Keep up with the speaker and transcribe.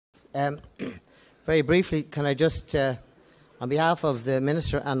Very briefly, can I just, on behalf of the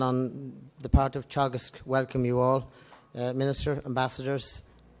Minister and on the part of Teagasc, welcome you all, Minister, ambassadors,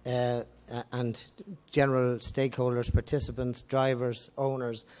 and general stakeholders, participants, drivers,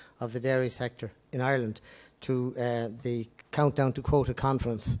 owners of the dairy sector in Ireland to the Countdown to Quota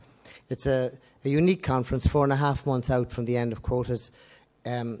conference. It's a unique conference, 4.5 months out from the end of quotas.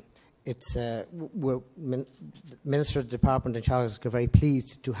 Minister of the Department and Teagasc are very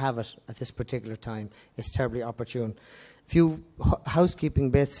pleased to have it at this particular time. It's terribly opportune. A few housekeeping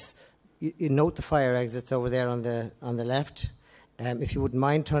bits. You note the fire exits over there on the left. If you wouldn't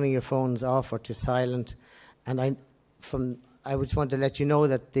mind turning your phones off or to silent. And I just want to let you know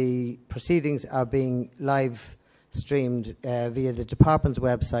that the proceedings are being live streamed via the department's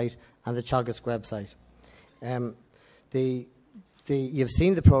website and the Teagasc website. You've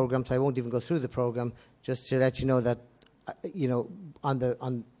seen the programme, so I won't even go through the programme. Just to let you know that,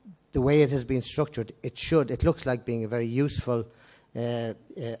 on the way it has been structured, it looks like being a very useful,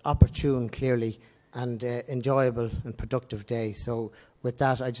 opportune, clearly, and enjoyable and productive day. So, with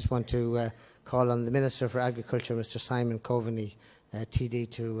that, I just want to call on the Minister for Agriculture, Mr. Simon Coveney, TD,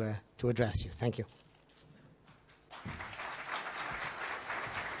 to address you. Thank you.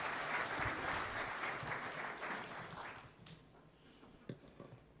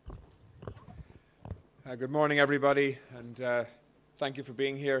 Good morning, everybody, and thank you for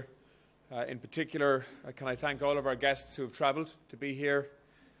being here. In particular, can I thank all of our guests who have travelled to be here.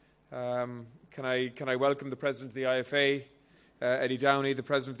 Can I welcome the President of the IFA, Eddie Downey, the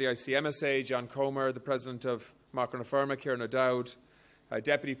President of the ICMSA, John Comer, the President of Moran na Firma, Kieran O'Dowd,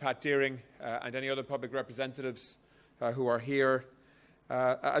 Deputy Pat Deering, and any other public representatives who are here,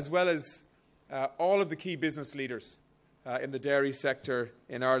 as well as all of the key business leaders in the dairy sector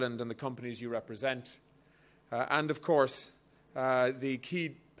in Ireland and the companies you represent. And of course, the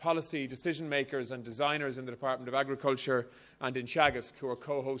key policy decision makers and designers in the Department of Agriculture and in Teagasc who are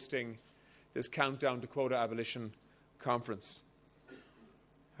co-hosting this Countdown to Quota Abolition conference.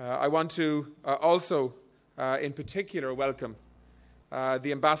 I want to also, in particular, welcome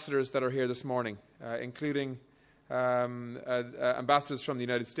the ambassadors that are here this morning, including ambassadors from the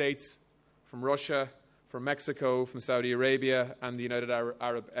United States, from Russia, from Mexico, from Saudi Arabia, and the United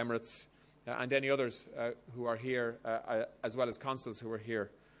Arab Emirates, and any others who are here, as well as consuls who are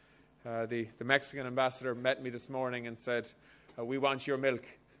here. The Mexican ambassador met me this morning and said, "We want your milk,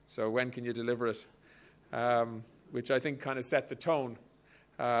 so when can you deliver it?" Which I think kind of set the tone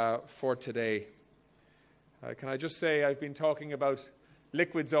for today. Can I just say I've been talking about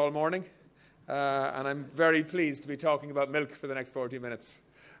liquids all morning, and I'm very pleased to be talking about milk for the next 40 minutes,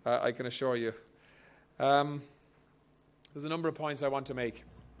 I can assure you. There's a number of points I want to make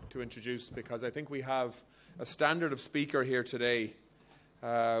to introduce, because I think we have a standard of speaker here today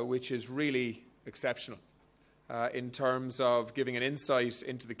which is really exceptional in terms of giving an insight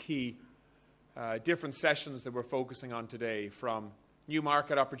into the key different sessions that we're focusing on today, from new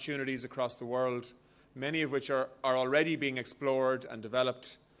market opportunities across the world, many of which are already being explored and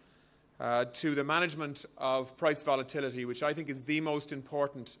developed, to the management of price volatility, which I think is the most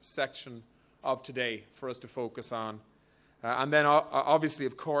important section of today for us to focus on. And then, obviously,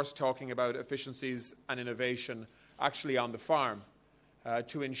 of course, talking about efficiencies and innovation actually on the farm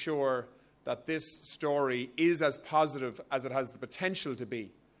to ensure that this story is as positive as it has the potential to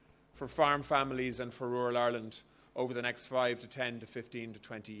be for farm families and for rural Ireland over the next 5 to 10 to 15 to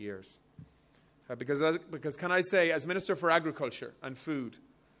 20 years. Because can I say, as Minister for Agriculture and Food,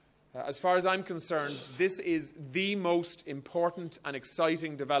 as far as I'm concerned, this is the most important and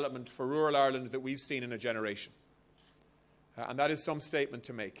exciting development for rural Ireland that we've seen in a generation. And that is some statement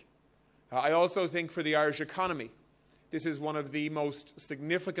to make. I also think for the Irish economy, this is one of the most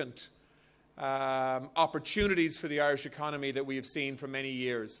significant opportunities for the Irish economy that we have seen for many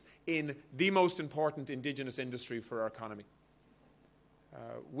years in the most important indigenous industry for our economy.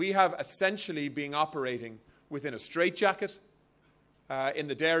 We have essentially been operating within a straitjacket in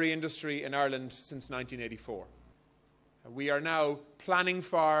the dairy industry in Ireland since 1984. We are now planning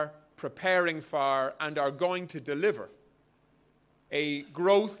for, preparing for, and are going to deliver a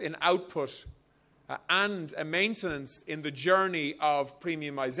growth in output and a maintenance in the journey of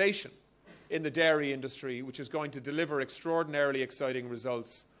premiumisation in the dairy industry, which is going to deliver extraordinarily exciting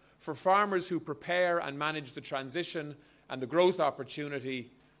results for farmers who prepare and manage the transition and the growth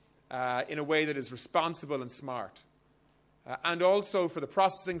opportunity in a way that is responsible and smart. And also for the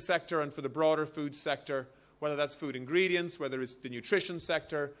processing sector and for the broader food sector, whether that's food ingredients, whether it's the nutrition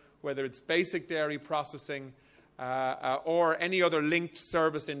sector, whether it's basic dairy processing, or any other linked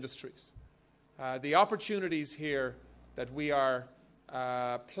service industries. The opportunities here that we are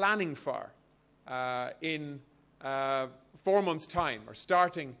planning for in 4 months' time, or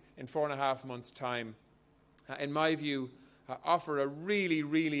starting in 4.5 months' time, in my view, offer a really,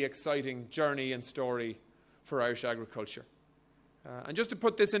 really exciting journey and story for Irish agriculture. And just to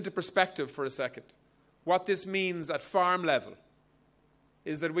put this into perspective for a second, what this means at farm level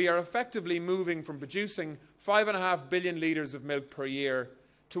is that we are effectively moving from producing 5.5 billion litres of milk per year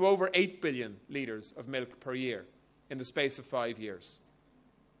to over 8 billion litres of milk per year in the space of 5 years.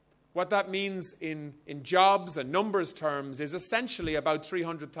 What that means in jobs and numbers terms is essentially about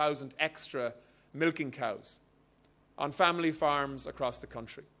 300,000 extra milking cows on family farms across the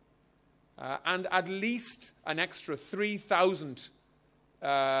country. And at least an extra 3,000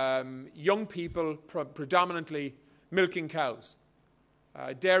 young people, predominantly milking cows.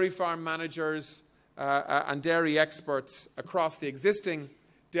 Dairy farm managers and dairy experts across the existing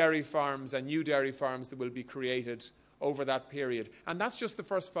dairy farms and new dairy farms that will be created over that period. And that's just the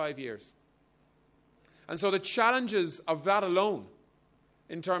first 5 years. And so the challenges of that alone,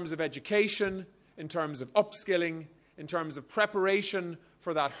 in terms of education, in terms of upskilling, in terms of preparation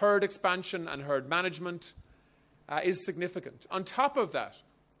for that herd expansion and herd management, is significant. On top of that,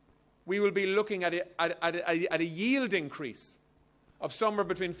 we will be looking at a yield increase of somewhere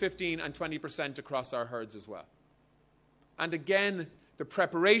between 15 and 20% across our herds as well. And again, the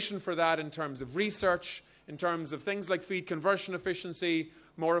preparation for that in terms of research, in terms of things like feed conversion efficiency,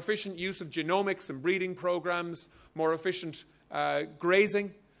 more efficient use of genomics and breeding programs, more efficient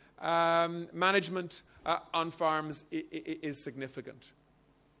grazing management on farms is significant.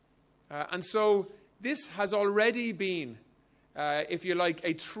 And so this has already been, if you like,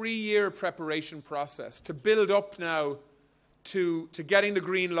 a 3-year preparation process to build up now to getting the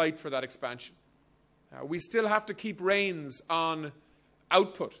green light for that expansion. We still have to keep reins on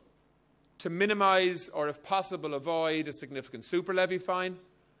output to minimize, or if possible, avoid a significant super levy fine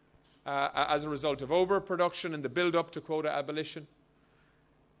as a result of overproduction and the build-up to quota abolition.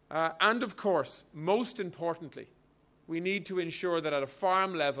 And of course, most importantly, we need to ensure that at a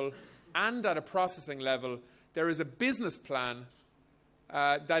farm level and at a processing level, there is a business plan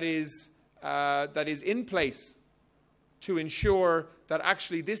that is in place to ensure that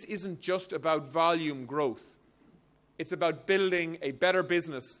actually this isn't just about volume growth. It's about building a better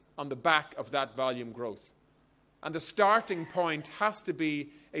business on the back of that volume growth. And the starting point has to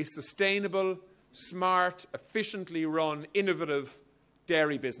be a sustainable, smart, efficiently run, innovative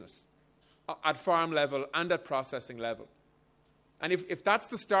dairy business at farm level and at processing level. And if that's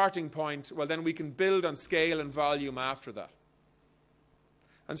the starting point, well, then we can build on scale and volume after that.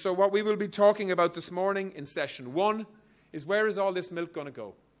 And so what we will be talking about this morning in session 1 is, where is all this milk going to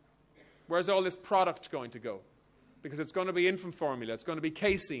go? Where's all this product going to go? Because it's going to be infant formula, it's going to be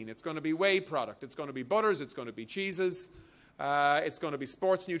casein, it's going to be whey product, it's going to be butters, it's going to be cheeses, it's going to be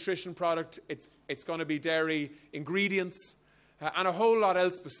sports nutrition product, it's going to be dairy ingredients, and a whole lot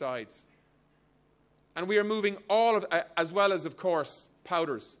else besides. And we are moving all of, as well as, of course,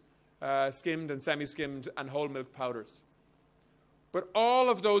 powders, skimmed and semi-skimmed and whole milk powders. But all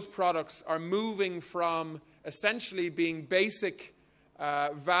of those products are moving from essentially being basic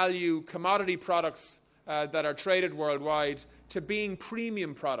value commodity products that are traded worldwide to being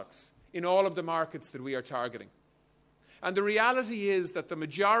premium products in all of the markets that we are targeting. And the reality is that the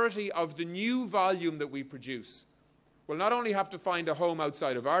majority of the new volume that we produce will not only have to find a home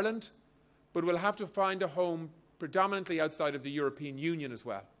outside of Ireland, but will have to find a home predominantly outside of the European Union as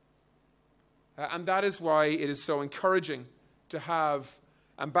well. And that is why it is so encouraging to have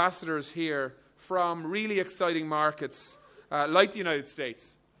ambassadors here from really exciting markets like the United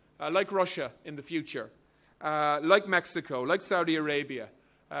States, like Russia in the future, like Mexico, like Saudi Arabia.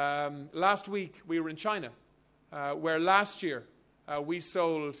 Last week we were in China, where last year we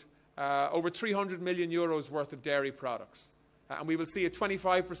sold over 300 million euros worth of dairy products. And we will see a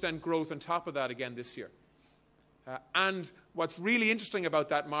 25% growth on top of that again this year. And what's really interesting about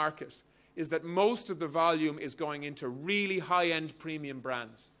that market is that most of the volume is going into really high-end premium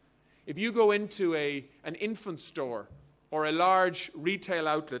brands. If you go into an infant store or a large retail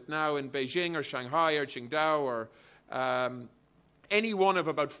outlet now in Beijing or Shanghai or Qingdao or any one of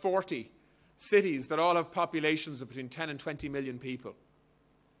about 40 cities that all have populations of between 10 and 20 million people,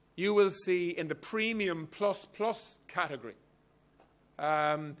 you will see in the premium plus category,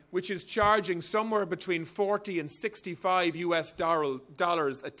 which is charging somewhere between 40 and 65 US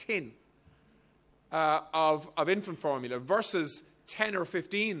dollars a tin of infant formula versus 10 or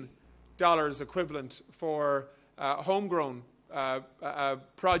 15 dollars equivalent for homegrown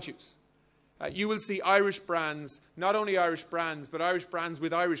produce. You will see Irish brands, not only Irish brands, but Irish brands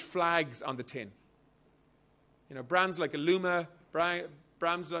with Irish flags on the tin. You know, brands like Illuma,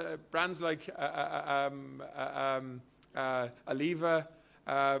 brands like Aliva,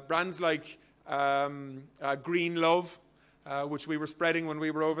 brands like Green Love, which we were spreading when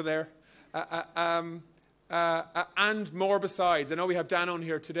we were over there, and more besides. I know we have Danone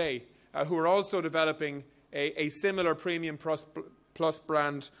here today, who are also developing a similar premium plus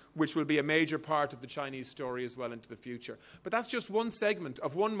brand, which will be a major part of the Chinese story as well into the future. But that's just one segment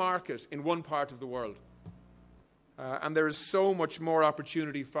of one market in one part of the world. And there is so much more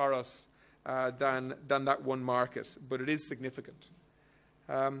opportunity for us than that one market, but it is significant.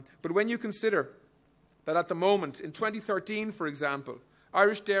 But when you consider that at the moment, in 2013, for example,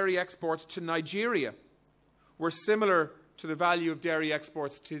 Irish dairy exports to Nigeria were similar to the value of dairy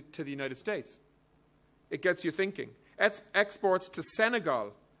exports to the United States, it gets you thinking. Exports to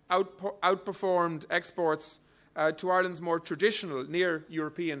Senegal outperformed exports to Ireland's more traditional near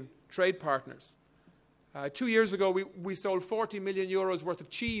European trade partners. 2 years ago, we sold 40 million euros worth of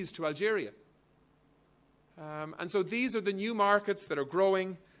cheese to Algeria. And so these are the new markets that are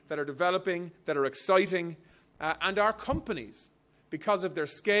growing, that are developing, that are exciting. And our companies, because of their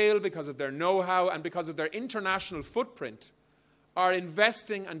scale, because of their know-how, and because of their international footprint, are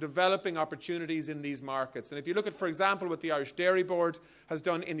investing and developing opportunities in these markets. And if you look at, for example, what the Irish Dairy Board has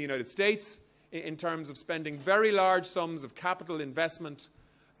done in the United States in terms of spending very large sums of capital investment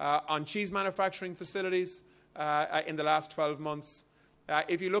on cheese manufacturing facilities in the last 12 months.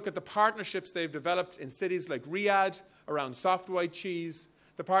 If you look at the partnerships they've developed in cities like Riyadh around soft white cheese,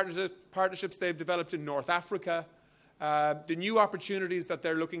 the partnerships they've developed in North Africa, the new opportunities that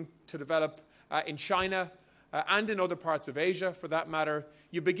they're looking to develop in China and in other parts of Asia, for that matter,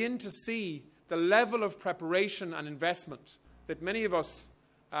 you begin to see the level of preparation and investment that many of us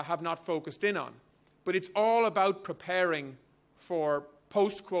have not focused in on. But it's all about preparing for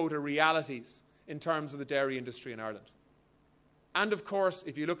post-quota realities in terms of the dairy industry in Ireland. And of course,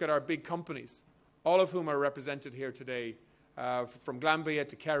 if you look at our big companies, all of whom are represented here today, from Glanbia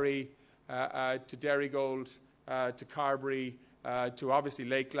to Kerry, to Dairygold, to Carberry, to obviously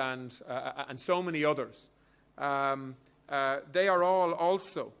Lakeland, and so many others, they are all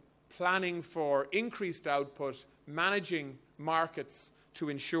also planning for increased output, managing markets to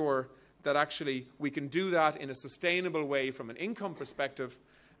ensure that actually we can do that in a sustainable way from an income perspective,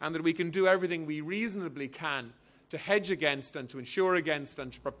 and that we can do everything we reasonably can to hedge against and to insure against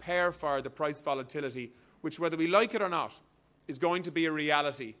and to prepare for the price volatility, which, whether we like it or not, is going to be a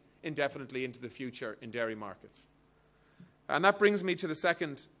reality indefinitely into the future in dairy markets. And that brings me to the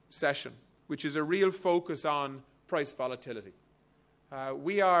second session, which is a real focus on price volatility.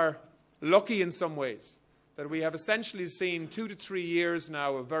 We are lucky in some ways that we have essentially seen 2 to 3 years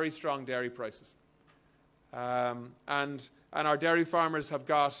now of very strong dairy prices. And our dairy farmers have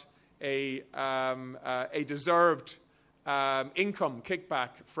got a deserved income kickback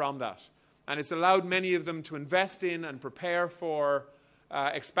from that. And it's allowed many of them to invest in and prepare for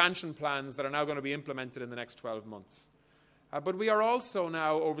expansion plans that are now going to be implemented in the next 12 months. But we are also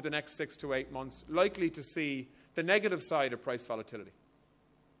now, over the next 6 to 8 months, likely to see the negative side of price volatility.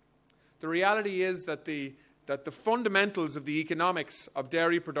 The reality is that the fundamentals of the economics of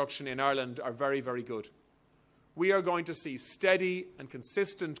dairy production in Ireland are very, very good. We are going to see steady and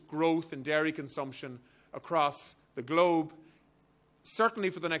consistent growth in dairy consumption across the globe, certainly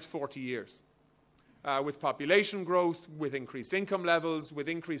for the next 40 years. With population growth, with increased income levels, with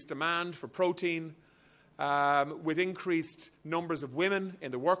increased demand for protein, with increased numbers of women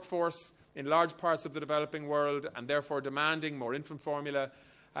in the workforce in large parts of the developing world, and therefore demanding more infant formula,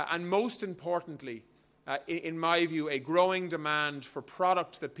 and most importantly, in my view, a growing demand for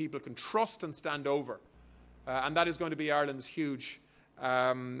product that people can trust and stand over. And that is going to be Ireland's huge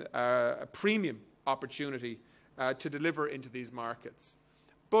premium opportunity to deliver into these markets.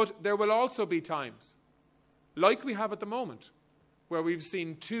 But there will also be times, like we have at the moment, where we've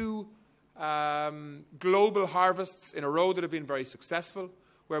seen 2 global harvests in a row that have been very successful,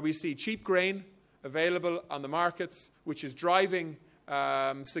 where we see cheap grain available on the markets, which is driving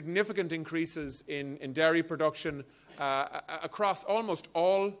significant increases in dairy production across almost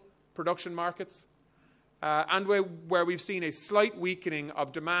all production markets, and where we've seen a slight weakening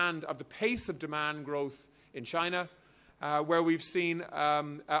of demand, of the pace of demand growth in China, where we've seen,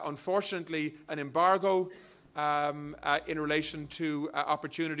 unfortunately, an embargo in relation to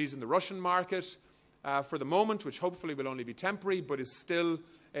opportunities in the Russian market for the moment, which hopefully will only be temporary, but is still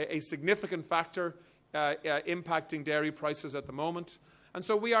a significant factor impacting dairy prices at the moment. And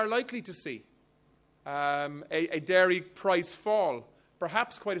so we are likely to see a dairy price fall,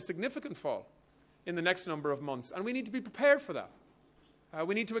 perhaps quite a significant fall, in the next number of months. And we need to be prepared for that.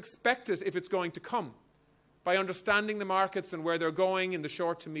 We need to expect it if it's going to come. by understanding the markets and where they're going in the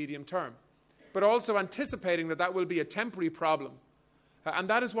short to medium term, but also anticipating that that will be a temporary problem. And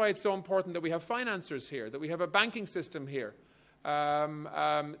that is why it's so important that we have financiers here, that we have a banking system here,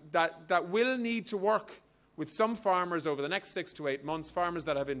 that will need to work with some farmers over the next 6 to 8 months, farmers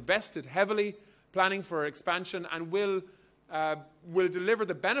that have invested heavily, planning for expansion, and will deliver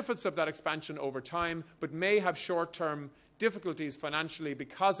the benefits of that expansion over time, but may have short-term difficulties financially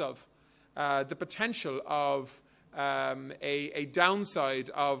because of the potential of a downside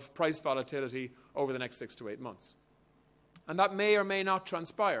of price volatility over the next 6 to 8 months. And that may or may not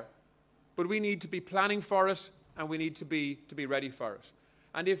transpire, but we need to be planning for it, and we need to be ready for it.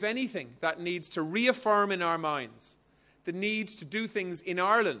 And if anything, that needs to reaffirm in our minds the need to do things in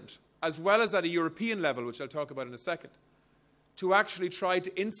Ireland, as well as at a European level, which I'll talk about in a second, to actually try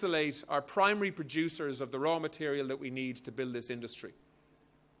to insulate our primary producers of the raw material that we need to build this industry.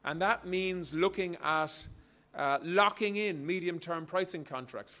 And that means looking at locking in medium-term pricing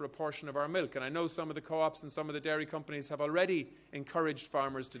contracts for a portion of our milk. And I know some of the co-ops and some of the dairy companies have already encouraged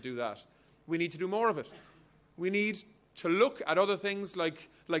farmers to do that. We need to do more of it. We need to look at other things like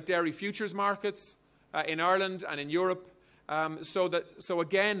dairy futures markets in Ireland and in Europe, so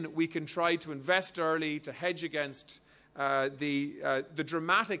again we can try to invest early to hedge against the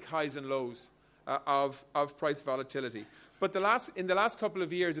dramatic highs and lows of price volatility. But in the last couple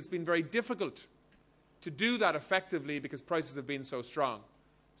of years, it's been very difficult to do that effectively because prices have been so strong.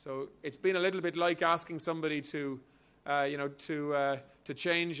 So it's been a little bit like asking somebody to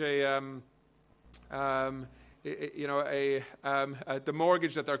change the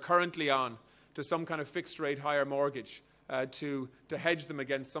mortgage that they're currently on to some kind of fixed rate higher mortgage to hedge them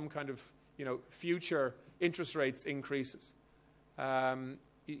against some kind of future interest rates increases.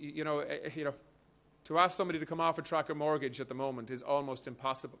 To ask somebody to come off a tracker mortgage at the moment is almost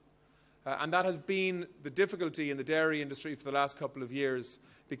impossible. And that has been the difficulty in the dairy industry for the last couple of years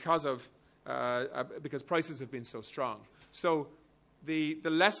because prices have been so strong. So the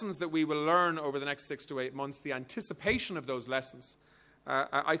lessons that we will learn over the next 6 to 8 months, the anticipation of those lessons,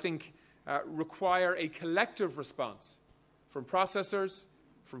 I think require a collective response from processors,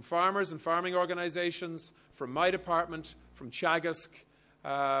 from farmers and farming organisations, from my department, from Teagasc,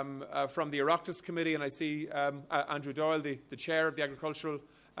 from the Oireachtas Committee, and I see Andrew Doyle, the chair of the Agricultural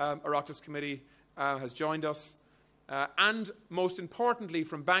Oireachtas Committee, has joined us, and most importantly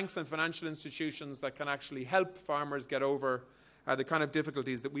from banks and financial institutions that can actually help farmers get over the kind of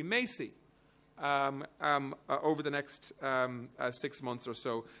difficulties that we may see over the next 6 months or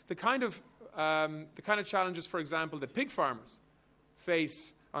so. The kind of challenges, for example, that pig farmers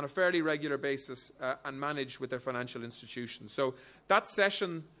face on a fairly regular basis and manage with their financial institutions. So that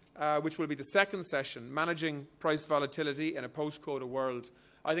session, which will be the second session, Managing Price Volatility in a Post-Quota World,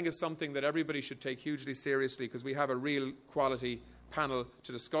 I think is something that everybody should take hugely seriously, because we have a real quality panel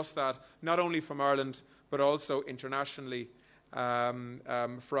to discuss that, not only from Ireland, but also internationally, from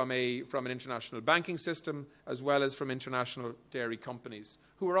an international banking system, as well as from international dairy companies,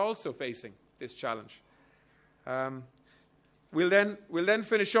 who are also facing this challenge. We'll then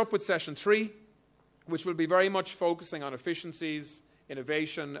finish up with session 3, which will be very much focusing on efficiencies,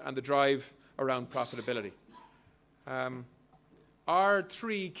 innovation, and the drive around profitability. Our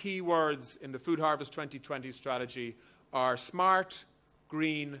 3 key words in the Food Harvest 2020 strategy are smart,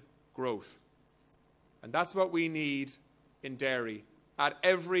 green, growth. And that's what we need in dairy at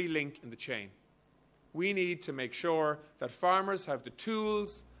every link in the chain. We need to make sure that farmers have the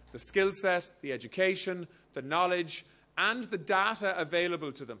tools, the skill set, the education, the knowledge, and the data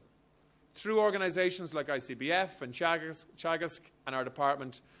available to them through organisations like ICBF and Teagasc and our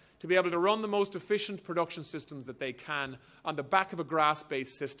department to be able to run the most efficient production systems that they can on the back of a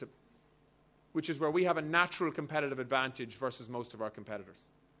grass-based system, which is where we have a natural competitive advantage versus most of our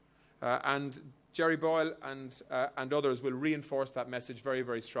competitors. And Jerry Boyle and others will reinforce that message very,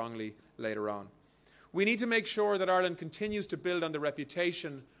 very strongly later on. We need to make sure that Ireland continues to build on the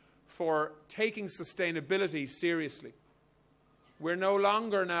reputation for taking sustainability seriously. We're no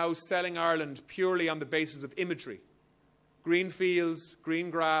longer now selling Ireland purely on the basis of imagery. Green fields, green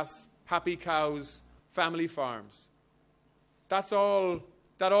grass, happy cows, family farms. That all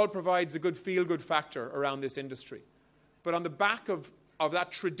provides a good feel-good factor around this industry. But on the back of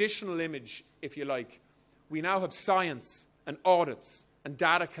that traditional image, if you like, we now have science and audits and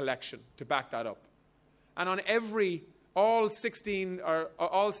data collection to back that up. And on all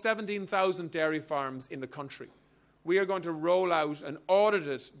 17,000 dairy farms in the country, we are going to roll out an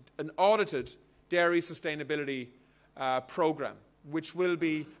audited dairy sustainability program, which will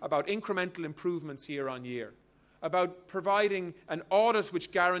be about incremental improvements year on year, about providing an audit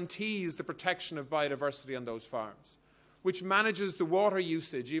which guarantees the protection of biodiversity on those farms, which manages the water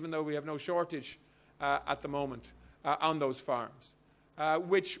usage, even though we have no shortage at the moment on those farms,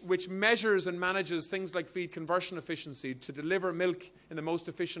 which measures and manages things like feed conversion efficiency to deliver milk in the most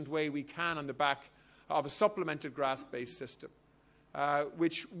efficient way we can on the back of a supplemented grass-based system,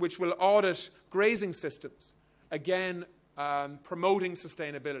 which will audit grazing systems, again promoting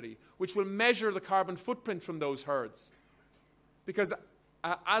sustainability, which will measure the carbon footprint from those herds. Because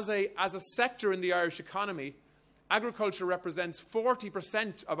as a sector in the Irish economy, agriculture represents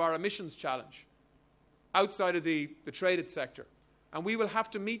 40% of our emissions challenge outside of the traded sector. And we will have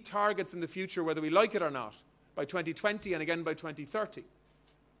to meet targets in the future, whether we like it or not, by 2020 and again by 2030.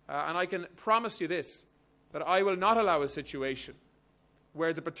 And I can promise you this, that I will not allow a situation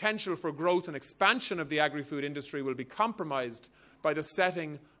where the potential for growth and expansion of the agri-food industry will be compromised by the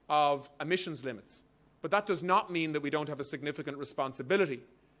setting of emissions limits. But that does not mean that we don't have a significant responsibility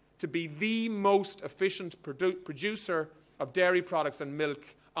to be the most efficient producer of dairy products and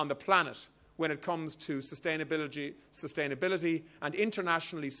milk on the planet when it comes to sustainability and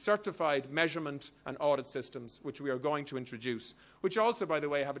internationally certified measurement and audit systems, which we are going to introduce, which also, by the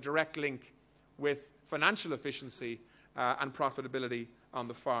way, have a direct link with financial efficiency and profitability on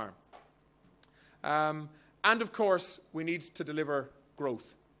the farm. And of course, we need to deliver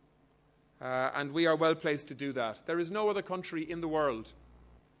growth. And we are well placed to do that. There is no other country in the world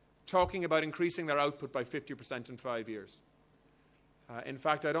talking about increasing their output by 50% in 5 years. In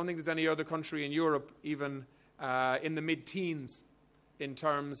fact, I don't think there's any other country in Europe even in the mid-teens in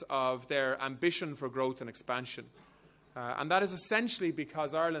terms of their ambition for growth and expansion. And that is essentially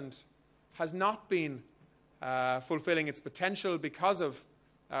because Ireland has not been fulfilling its potential because of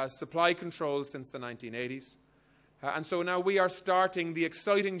supply control since the 1980s. And so now we are starting the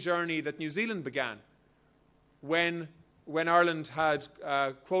exciting journey that New Zealand began when Ireland had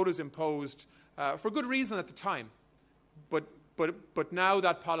quotas imposed for good reason at the time. But now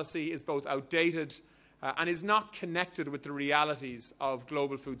that policy is both outdated and is not connected with the realities of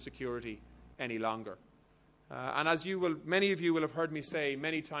global food security any longer. And as many of you will have heard me say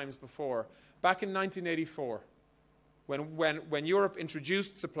many times before, back in 1984, when Europe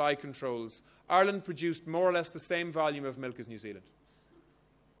introduced supply controls, Ireland produced more or less the same volume of milk as New Zealand.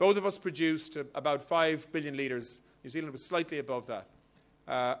 Both of us produced about 5 billion litres. New Zealand was slightly above that,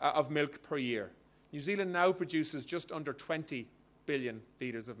 of milk per year. New Zealand now produces just under 20 billion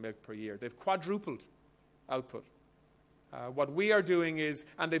litres of milk per year. They've quadrupled output. What we are doing is,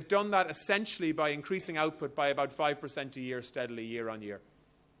 and they've done that essentially by increasing output by about 5% a year steadily year on year.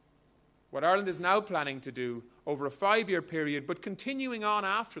 What Ireland is now planning to do over a 5-year period, but continuing on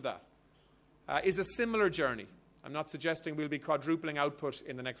after that, is a similar journey. I'm not suggesting we'll be quadrupling output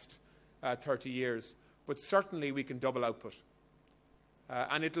in the next 30 years, but certainly we can double output.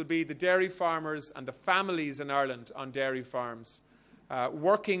 And it'll be the dairy farmers and the families in Ireland on dairy farms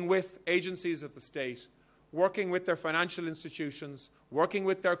working with agencies of the state, working with their financial institutions, working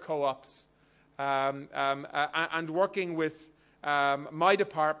with their co-ops, and working with my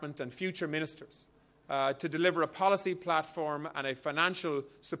department and future ministers to deliver a policy platform and a financial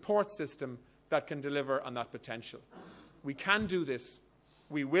support system that can deliver on that potential. We can do this.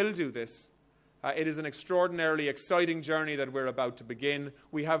 We will do this. It is an extraordinarily exciting journey that we're about to begin.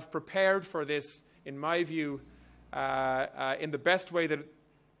 We have prepared for this, in my view, in the best way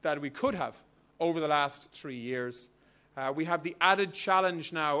that we could have over the last 3 years. We have the added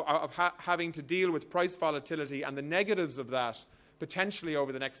challenge now of having to deal with price volatility and the negatives of that potentially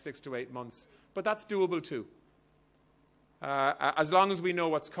over the next 6 to 8 months. But that's doable too. As long as we know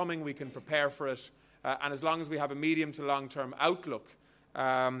what's coming, we can prepare for it. And as long as we have a medium to long-term outlook,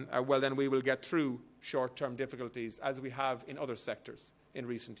 well, then we will get through short-term difficulties as we have in other sectors in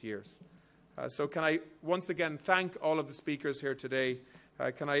recent years. So can I once again thank all of the speakers here today.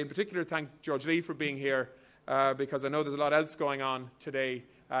 Can I in particular thank George Lee for being here, because I know there's a lot else going on today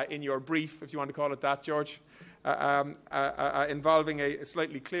in your brief, if you want to call it that, George, involving a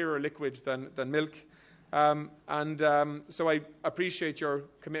slightly clearer liquid than milk. So I appreciate your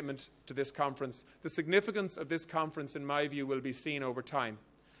commitment to this conference. The significance of this conference, in my view, will be seen over time.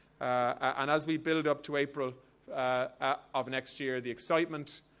 And as we build up to April of next year, the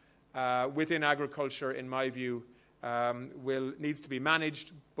excitement within agriculture, in my view, needs to be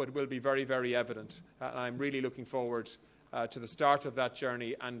managed, but will be very, very evident. And I'm really looking forward to the start of that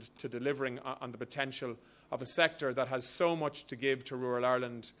journey and to delivering on the potential of a sector that has so much to give to rural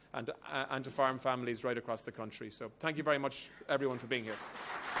Ireland and to farm families right across the country. So thank you very much, everyone, for being here.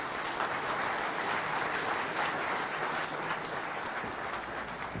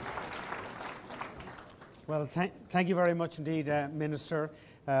 Well, thank you very much indeed, Minister.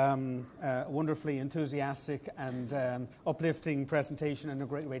 Wonderfully enthusiastic and uplifting presentation, and a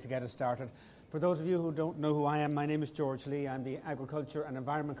great way to get us started. For those of you who don't know who I am, my name is George Lee. I'm the Agriculture and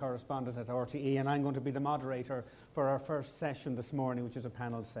Environment Correspondent at RTE, and I'm going to be the moderator for our first session this morning, which is a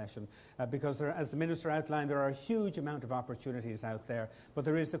panel session. Because there, as the Minister outlined, there are a huge amount of opportunities out there, but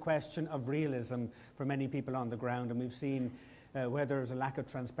there is the question of realism for many people on the ground, and we've seen where there's a lack of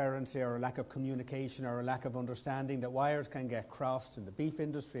transparency or a lack of communication or a lack of understanding, that wires can get crossed in the beef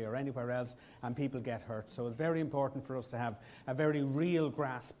industry or anywhere else and people get hurt. So it's very important for us to have a very real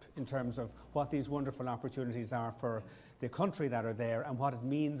grasp in terms of what these wonderful opportunities are for the country that are there and what it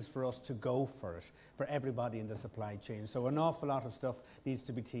means for us to go for it, for everybody in the supply chain. So an awful lot of stuff needs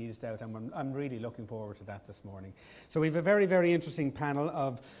to be teased out, and I'm really looking forward to that this morning. So we have a very, very interesting panel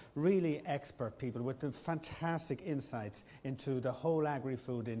of really expert people with the fantastic insights into the whole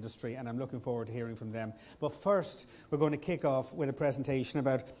agri-food industry, and I'm looking forward to hearing from them. But first, we're going to kick off with a presentation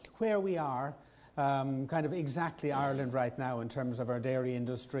about where we are, kind of exactly Ireland right now in terms of our dairy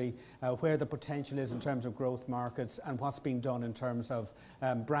industry, where the potential is in terms of growth markets, and what's being done in terms of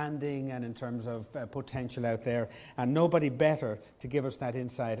branding and in terms of potential out there. And nobody better to give us that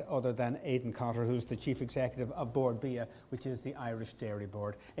insight other than Aidan Cotter, who's the Chief Executive of Board BIA, which is the Irish Dairy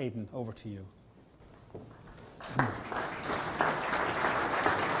Board. Aidan, over to you.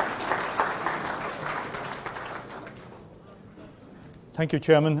 Thank you,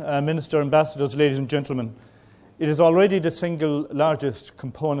 Chairman, Minister, Ambassadors, ladies and gentlemen. It is already the single largest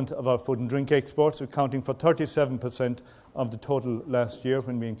component of our food and drink exports, accounting for 37% of the total last year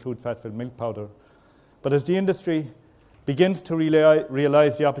when we include fat-filled milk powder. But as the industry begins to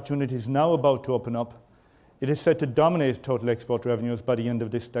realise the opportunities now about to open up, it is set to dominate total export revenues by the end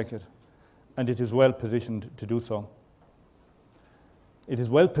of this decade, and it is well positioned to do so. It is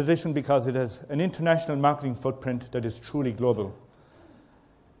well positioned because it has an international marketing footprint that is truly global.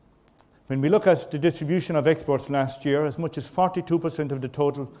 When we look at the distribution of exports last year, as much as 42% of the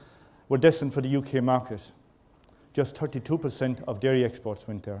total were destined for the UK market. Just 32% of dairy exports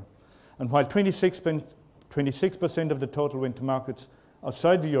went there. And while 26% of the total went to markets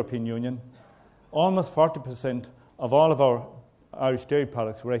outside the European Union, almost 40% of all of our Irish dairy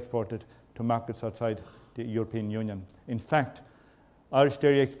products were exported to markets outside the European Union. In fact, Irish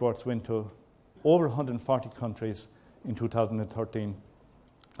dairy exports went to over 140 countries in 2013.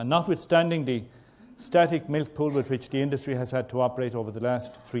 And notwithstanding the static milk pool with which the industry has had to operate over the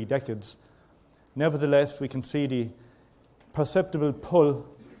last 3 decades, nevertheless, we can see the perceptible pull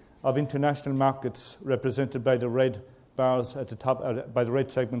of international markets represented by the red bars at the top, by the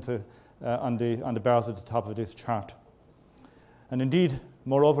red segments on the bars at the top of this chart. And indeed,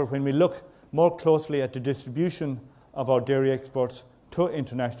 moreover, when we look more closely at the distribution of our dairy exports to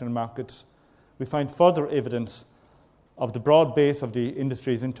international markets, we find further evidence of the broad base of the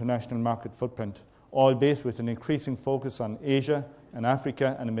industry's international market footprint, all based with an increasing focus on Asia and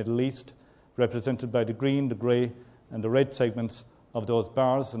Africa and the Middle East, represented by the green, the grey and the red segments of those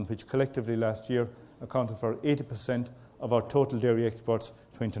bars, and which collectively last year accounted for 80% of our total dairy exports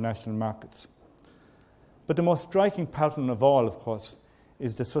to international markets. But the most striking pattern of all, of course,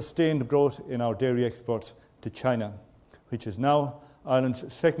 is the sustained growth in our dairy exports to China, which is now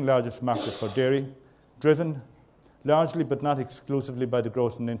Ireland's second largest market for dairy, driven largely but not exclusively by the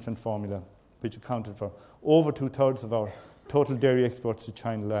growth in infant formula, which accounted for over 2/3 of our total dairy exports to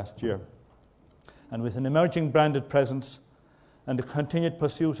China last year. And with an emerging branded presence and the continued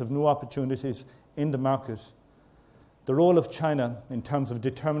pursuit of new opportunities in the market, the role of China in terms of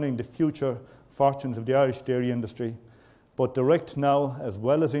determining the future fortunes of the Irish dairy industry, both direct now as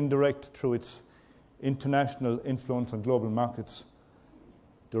well as indirect through its international influence on global markets,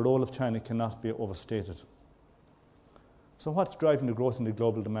 the role of China cannot be overstated. So what's driving the growth in the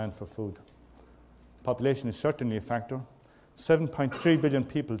global demand for food? Population is certainly a factor. 7.3 billion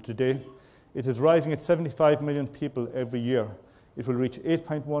people today. It is rising at 75 million people every year. It will reach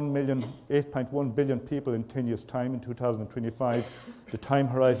 8.1 billion people in 10 years' time in 2025, the time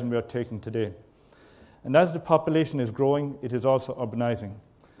horizon we are taking today. And as the population is growing, it is also urbanizing,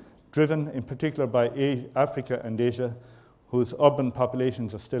 driven in particular by Africa and Asia, whose urban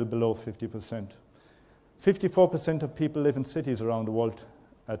populations are still below 50%. 54% of people live in cities around the world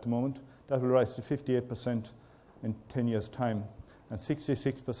at the moment. That will rise to 58% in 10 years' time, and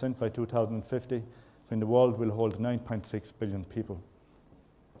 66% by 2050, when the world will hold 9.6 billion people.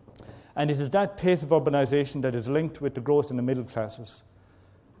 And it is that pace of urbanization that is linked with the growth in the middle classes,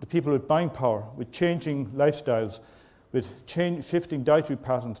 the people with buying power, with changing lifestyles, with shifting dietary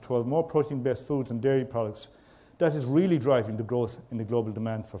patterns toward more protein-based foods and dairy products, that is really driving the growth in the global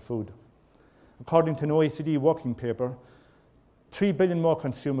demand for food. According to an OECD working paper, 3 billion more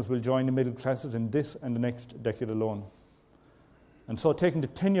consumers will join the middle classes in this and the next decade alone. And so taking the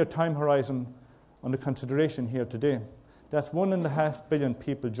 10-year time horizon under consideration here today, that's 1.5 billion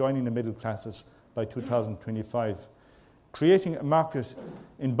people joining the middle classes by 2025, creating a market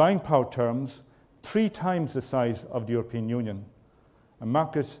in buying power terms 3 times the size of the European Union, a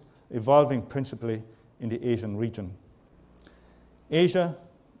market evolving principally in the Asian region. Asia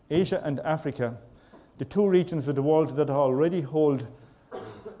and Africa, the 2 regions of the world that already hold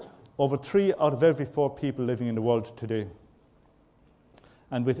over 3 out of every 4 people living in the world today.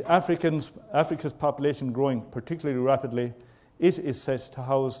 And with Africa's population growing particularly rapidly, it is set to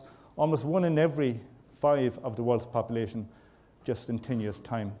house almost 1 in every 5 of the world's population just in 10 years'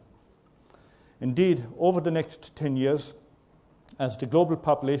 time. Indeed, over the next 10 years, as the global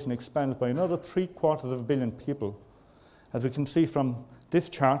population expands by another 750 million people, as we can see from this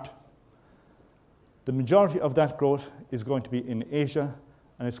chart, the majority of that growth is going to be in Asia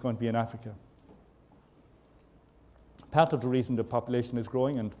and it's going to be in Africa. Part of the reason the population is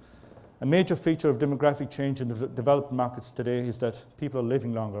growing, and a major feature of demographic change in the developed markets today, is that people are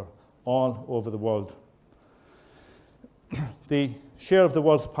living longer all over the world. The share of the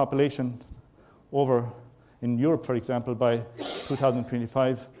world's population over in Europe, for example, by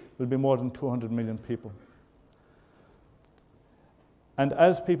 2025 will be more than 200 million people. And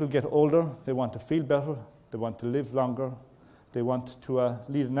as people get older, they want to feel better, they want to live longer, they want to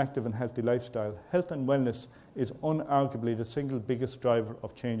lead an active and healthy lifestyle. Health and wellness is unarguably the single biggest driver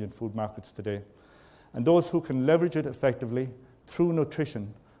of change in food markets today. And those who can leverage it effectively through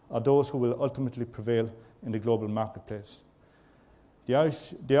nutrition are those who will ultimately prevail in the global marketplace.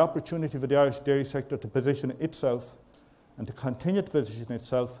 The opportunity for the Irish dairy sector to position itself and to continue to position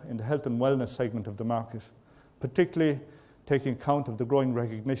itself in the health and wellness segment of the market, particularly taking account of the growing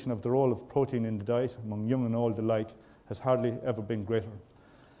recognition of the role of protein in the diet among young and old alike, has hardly ever been greater.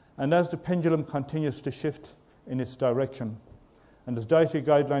 And as the pendulum continues to shift in its direction, and as dietary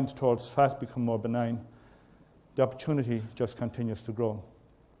guidelines towards fat become more benign, the opportunity just continues to grow.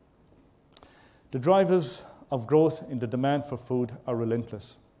 The drivers of growth in the demand for food are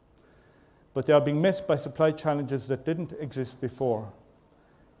relentless, but they are being met by supply challenges that didn't exist before.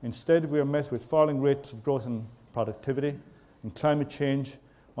 Instead, we are met with falling rates of growth in productivity, in climate change,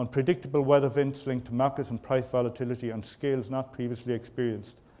 unpredictable weather events linked to market and price volatility on scales not previously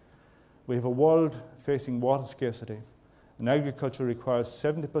experienced. We have a world facing water scarcity, and agriculture requires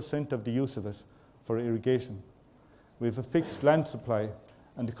 70% of the use of it for irrigation. We have a fixed land supply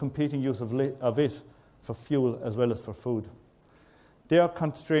and the competing use of it for fuel as well as for food. There are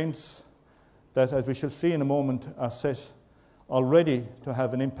constraints that, as we shall see in a moment, are set already to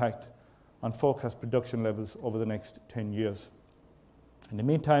have an impact on forecast production levels over the next 10 years. In the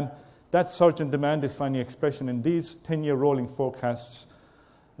meantime, that surge in demand is finding expression in these 10-year rolling forecasts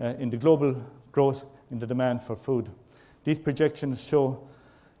in the global growth in the demand for food. These projections show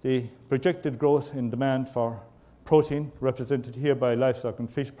the projected growth in demand for protein, represented here by livestock and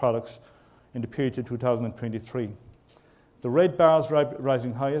fish products, in the period to 2023. The red bars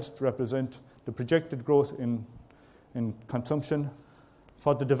rising highest represent the projected growth in consumption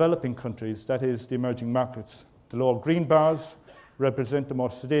for the developing countries, that is, the emerging markets. The lower green bars represent the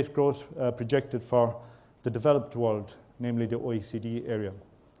more sedate growth projected for the developed world, namely the OECD area.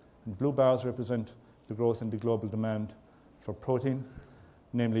 And blue bars represent the growth in the global demand for protein,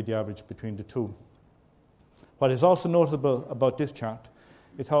 namely the average between the two. What is also notable about this chart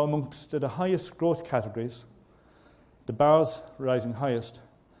is how amongst the highest growth categories, the bars rising highest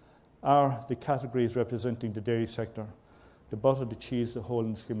are the categories representing the dairy sector: the butter, the cheese, the whole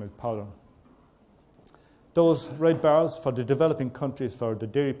and skim milk powder. Those red bars for the developing countries for the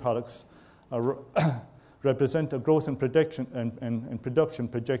dairy products represent a growth in production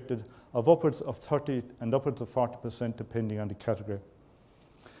projected of upwards of 30 and upwards of 40%, depending on the category.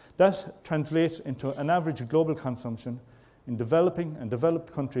 That translates into an average global consumption in developing and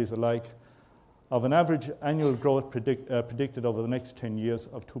developed countries alike of an average annual growth predicted over the next 10 years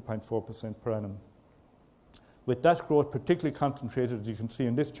of 2.4% per annum. With that growth particularly concentrated, as you can see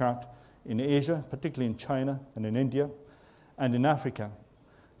in this chart, in Asia, particularly in China and in India, and in Africa,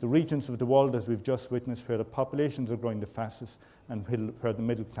 the regions of the world, as we've just witnessed, where the populations are growing the fastest and where the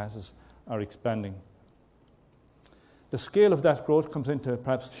middle classes are expanding. The scale of that growth comes into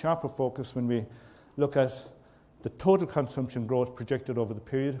perhaps sharper focus when we look at the total consumption growth projected over the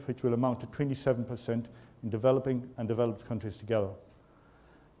period, which will amount to 27% in developing and developed countries together.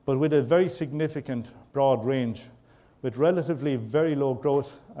 But with a very significant broad range, with relatively very low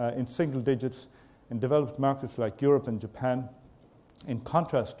growth in single digits in developed markets like Europe and Japan, in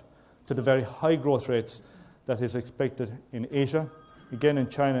contrast to the very high growth rates that is expected in Asia, again in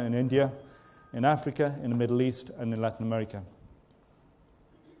China and India, in Africa, in the Middle East, and in Latin America.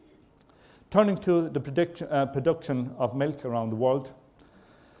 Turning to the production of milk around the world,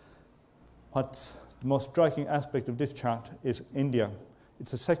 what's the most striking aspect of this chart is India.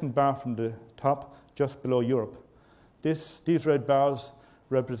 It's the second bar from the top, just below Europe. These red bars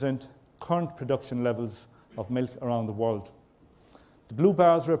represent current production levels of milk around the world. The blue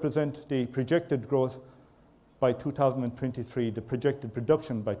bars represent the projected growth by 2023, the projected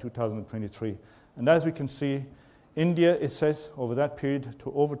production by 2023. And as we can see, India is set over that period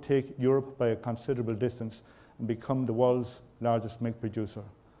to overtake Europe by a considerable distance and become the world's largest milk producer,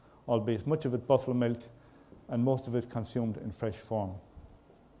 albeit much of it buffalo milk and most of it consumed in fresh form.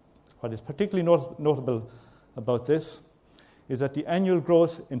 What is particularly notable about this is that the annual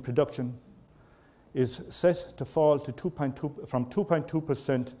growth in production is set to fall to from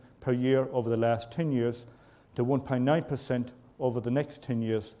 2.2% per year over the last 10 years to 1.9% over the next 10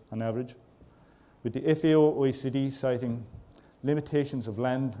 years on average, with the FAO OECD citing limitations of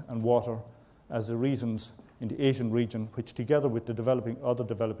land and water as the reasons in the Asian region, which together with the other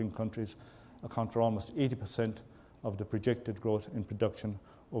developing countries account for almost 80% of the projected growth in production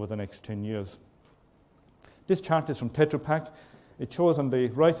over the next 10 years. This chart is from Tetra Pak. It shows on the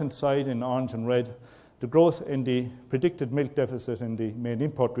right-hand side in orange and red the growth in the predicted milk deficit in the main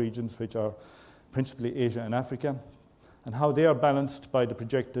import regions, which are principally Asia and Africa, and how they are balanced by the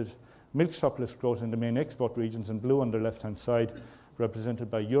projected milk surplus growth in the main export regions in blue on the left-hand side, represented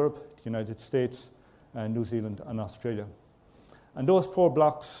by Europe, the United States, New Zealand and Australia. And those four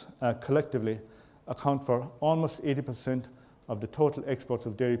blocks collectively account for almost 80% of the total exports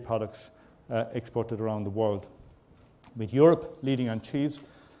of dairy products exported around the world, with Europe leading on cheese,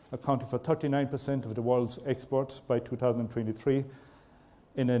 accounting for 39% of the world's exports by 2023,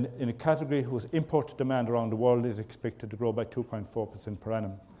 in a category whose import demand around the world is expected to grow by 2.4% per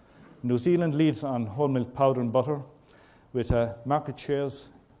annum. New Zealand leads on whole milk powder and butter, with market shares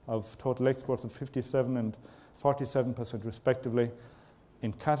of total exports of 57% and 47% respectively,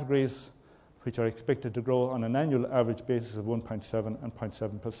 in categories which are expected to grow on an annual average basis of 1.7% and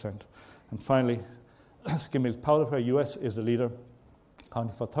 0.7%. And finally, skim milk powder, where US is the leader,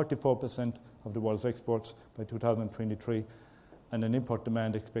 accounting for 34% of the world's exports by 2023, and an import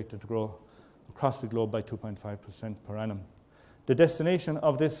demand expected to grow across the globe by 2.5% per annum. The destination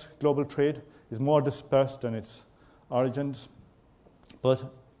of this global trade is more dispersed than its origins, but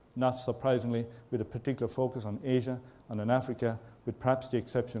not surprisingly, with a particular focus on Asia and on Africa, with perhaps the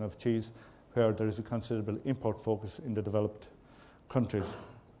exception of cheese, where there is a considerable import focus in the developed countries.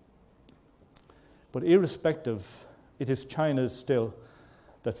 But irrespective, it is China still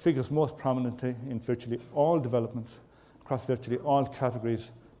that figures most prominently in virtually all developments across virtually all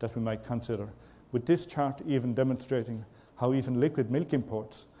categories that we might consider, with this chart even demonstrating how even liquid milk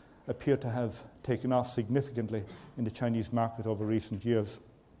imports appear to have taken off significantly in the Chinese market over recent years,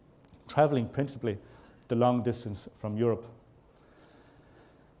 travelling principally the long distance from Europe.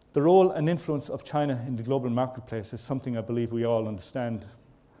 The role and influence of China in the global marketplace is something I believe we all understand,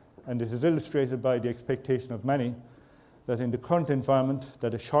 and it is illustrated by the expectation of many that in the current environment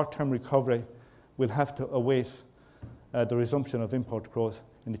that a short-term recovery will have to await the resumption of import growth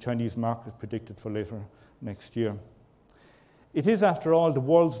in the Chinese market predicted for later next year. It is, after all, the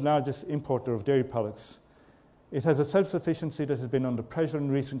world's largest importer of dairy products. It has a self-sufficiency that has been under pressure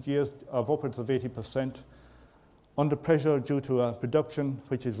in recent years of upwards of 80%, under pressure due to a production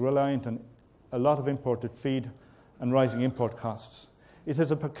which is reliant on a lot of imported feed and rising import costs. It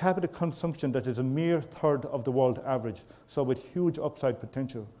has a per capita consumption that is a mere third of the world average, so with huge upside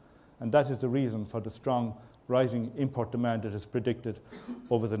potential, and that is the reason for the strong rising import demand that is predicted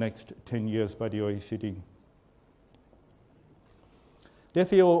over the next 10 years by the OECD. The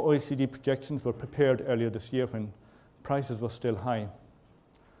FAO OECD projections were prepared earlier this year when prices were still high,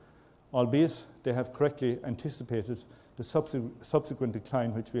 albeit they have correctly anticipated the subsequent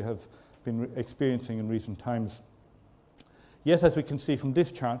decline which we have been experiencing in recent times. Yet, as we can see from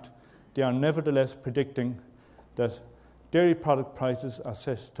this chart, they are nevertheless predicting that dairy product prices are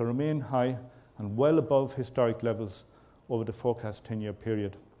set to remain high and well above historic levels over the forecast 10-year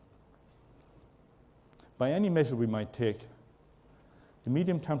period. By any measure we might take, the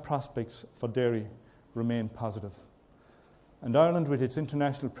medium-term prospects for dairy remain positive. And Ireland, with its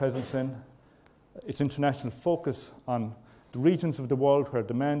international presence and its international focus on the regions of the world where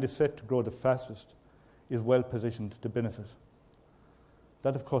demand is set to grow the fastest, is well positioned to benefit.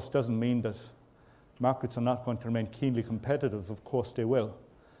 That, of course, doesn't mean that markets are not going to remain keenly competitive. Of course they will.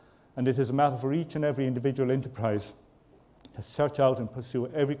 And it is a matter for each and every individual enterprise to search out and pursue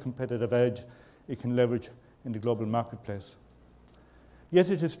every competitive edge it can leverage in the global marketplace. Yet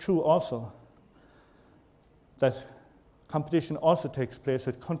it is true also that competition also takes place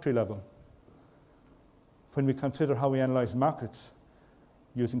at country level when we consider how we analyse markets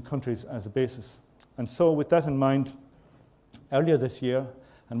using countries as a basis. And so with that in mind, earlier this year,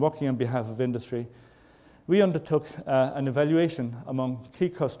 and working on behalf of industry, we undertook an evaluation among key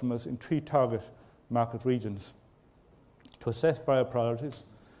customers in 3 target market regions to assess buyer priorities,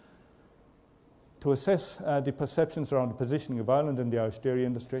 to assess the perceptions around the positioning of Ireland in the Irish dairy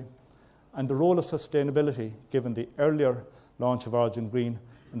industry, and the role of sustainability given the earlier launch of Origin Green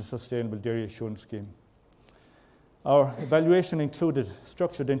and the Sustainable Dairy Assurance Scheme. Our evaluation included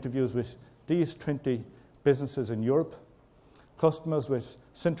structured interviews with these 20 businesses in Europe, customers with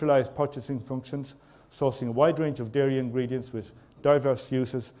centralised purchasing functions, sourcing a wide range of dairy ingredients with diverse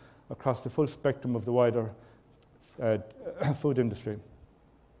uses across the full spectrum of the wider food industry.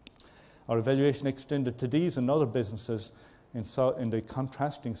 Our evaluation extended to these and other businesses in the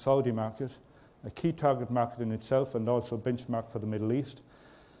contrasting Saudi market, a key target market in itself and also a benchmark for the Middle East.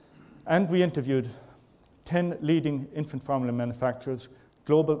 And we interviewed 10 leading infant formula manufacturers,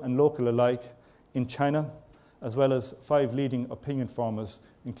 global and local alike, in China, as well as 5 leading opinion formers,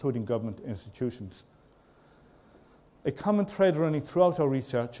 including government institutions. A common thread running throughout our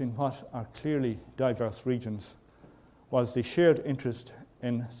research in what are clearly diverse regions was the shared interest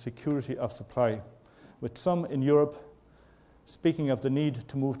in security of supply, with some in Europe speaking of the need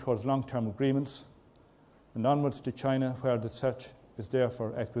to move towards long-term agreements, and onwards to China, where the search is there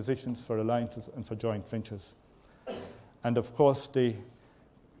for acquisitions, for alliances, and for joint ventures. And of course, the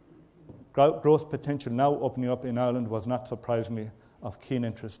growth potential now opening up in Ireland was not surprisingly of keen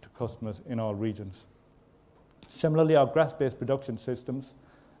interest to customers in all regions. Similarly, our grass-based production systems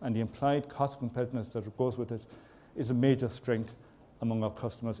and the implied cost competitiveness that goes with it is a major strength among our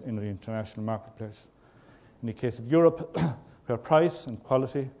customers in the international marketplace. In the case of Europe, where price and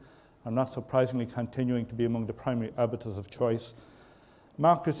quality are not surprisingly continuing to be among the primary arbiters of choice,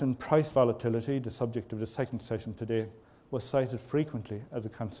 market and price volatility, the subject of the second session today, was cited frequently as a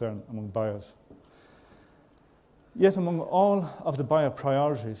concern among buyers. Yet among all of the buyer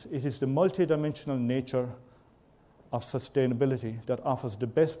priorities, it is the multidimensional nature of sustainability that offers the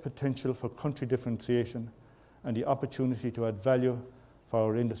best potential for country differentiation and the opportunity to add value for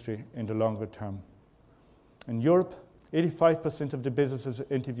our industry in the longer term. In Europe, 85% of the businesses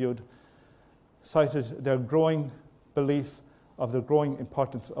interviewed cited their growing belief of the growing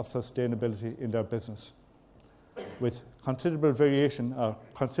importance of sustainability in their business, with considerable variation,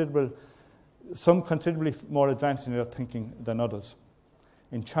 some considerably more advanced in their thinking than others.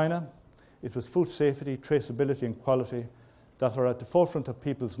 In China, it was food safety, traceability, and quality that are at the forefront of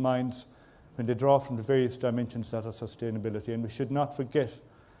people's minds when they draw from the various dimensions that are sustainability. And we should not forget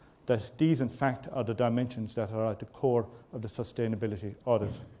that these, in fact, are the dimensions that are at the core of the sustainability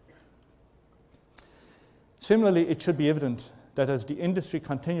audit. Similarly, it should be evident that as the industry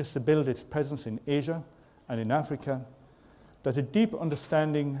continues to build its presence in Asia and in Africa, that a deep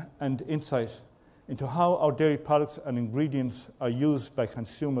understanding and insight into how our dairy products and ingredients are used by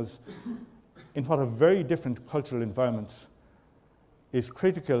consumers in what are very different cultural environments is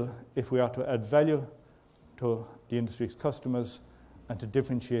critical if we are to add value to the industry's customers and to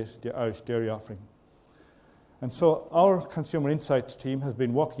differentiate the Irish dairy offering. And so our consumer insights team has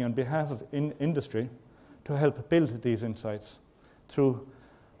been working on behalf of industry to help build these insights through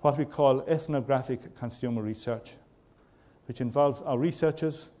what we call ethnographic consumer research, which involves our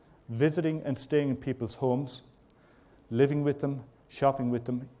researchers visiting and staying in people's homes, living with them, shopping with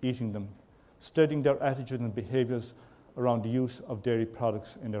them, eating them, studying their attitudes and behaviours around the use of dairy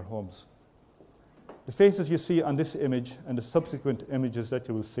products in their homes. The faces you see on this image and the subsequent images that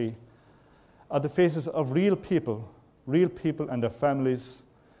you will see are the faces of real people and their families,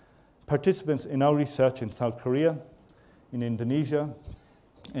 participants in our research in South Korea, in Indonesia,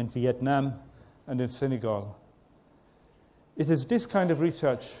 in Vietnam, and in Senegal. It is this kind of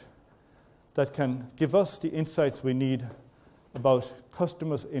research that can give us the insights we need about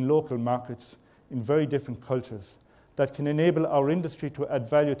customers in local markets in very different cultures, that can enable our industry to add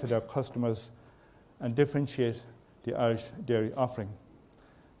value to their customers and differentiate the Irish dairy offering.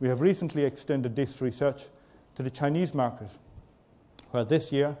 We have recently extended this research to the Chinese market, where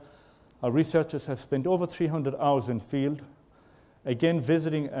this year our researchers have spent over 300 hours in field, again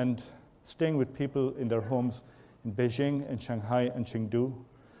visiting and staying with people in their homes in Beijing and Shanghai and Chengdu,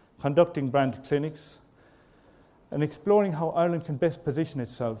 conducting brand clinics, and exploring how Ireland can best position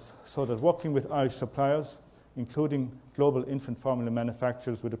itself so that working with Irish suppliers, including global infant formula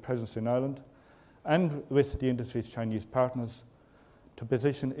manufacturers with a presence in Ireland, and with the industry's Chinese partners to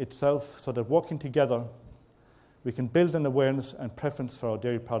position itself so that working together we can build an awareness and preference for our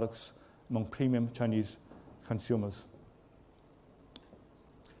dairy products among premium Chinese consumers.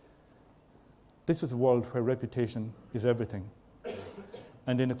 This is a world where reputation is everything.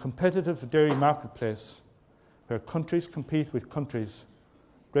 And in a competitive dairy marketplace where countries compete with countries,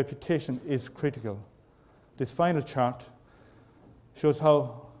 reputation is critical. This final chart shows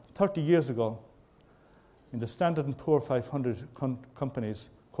how 30 years ago, in the Standard & Poor's 500 companies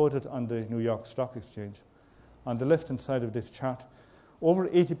quoted on the New York Stock Exchange, on the left-hand side of this chart, over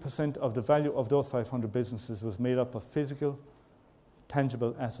 80% of the value of those 500 businesses was made up of physical,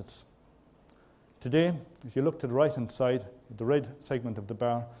 tangible assets. Today, if you look to the right-hand side, the red segment of the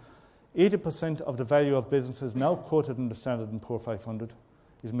bar, 80% of the value of businesses now quoted in the Standard & Poor's 500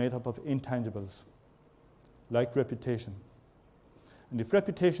 is made up of intangibles, like reputation. And if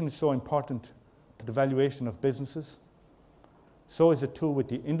reputation is so important to the valuation of businesses, so is it too with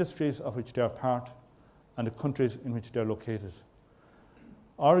the industries of which they are part and the countries in which they are located.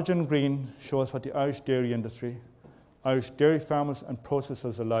 Origin Green shows what the Irish dairy industry, Irish dairy farmers and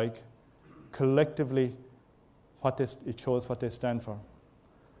processors alike, collectively it shows what they stand for.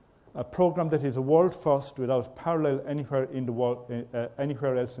 A programme that is a world first without parallel anywhere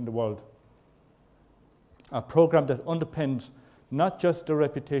else in the world. A programme that underpins not just the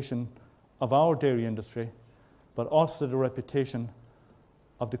reputation of our dairy industry, but also the reputation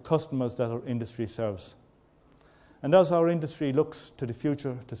of the customers that our industry serves. And as our industry looks to the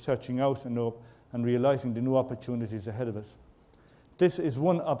future, to searching out and realising the new opportunities ahead of it, this is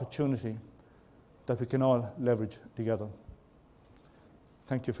one opportunity that we can all leverage together.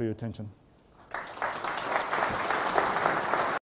 Thank you for your attention.